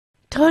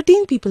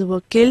13 people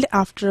were killed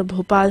after a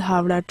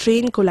Bhopal-Howdah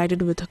train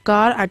collided with a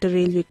car at a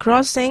railway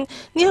crossing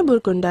near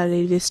Burkunda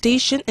railway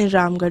station in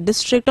Ramgarh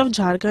district of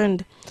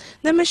Jharkhand.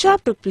 The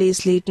mishap took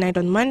place late night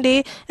on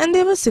Monday and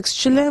there were 6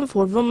 children and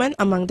 4 women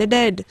among the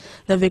dead.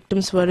 The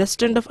victims were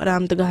residents of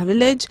Aramdagah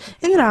village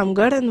in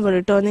Ramgarh and were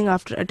returning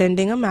after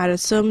attending a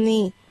marriage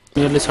ceremony.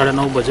 Nearly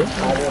 9:30 बजे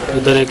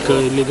इधर एक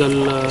illegal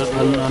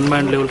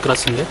unmanned level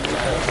crossing है,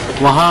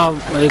 वहाँ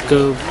एक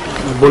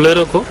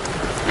Bolero को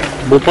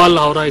Bhopal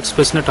Howrah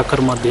express ने टक्कर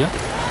मार दिया।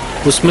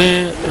 उसमें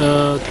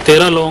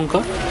 13 लोगों का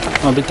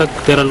अभी तक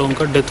 13 लोगों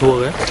का डेथ हो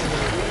गया,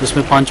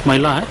 जिसमें 5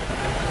 महिला हैं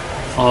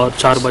और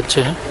 4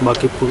 बच्चे हैं,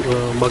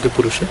 बाकी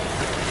पुरुष हैं।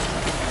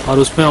 और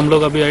उसमें हम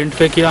लोग अभी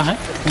आइडेंटिफाई किया है,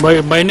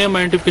 बाय नेम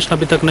आइडेंटिफिकेशन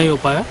अभी तक नहीं हो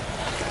पाया,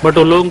 बट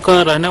वो लोगों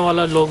का रहने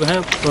वाला लोग हैं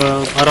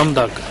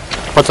आरामदाग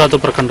पतरातू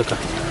प्रखंड का,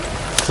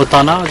 वो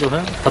थाना जो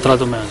है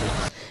पतरातू में आ गया।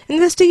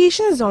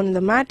 Investigation is on in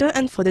the matter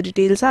and further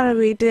details are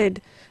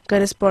awaited.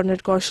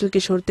 Correspondent Kaushal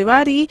Kishore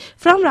Tiwari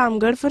from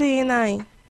Ramgarh for ANI.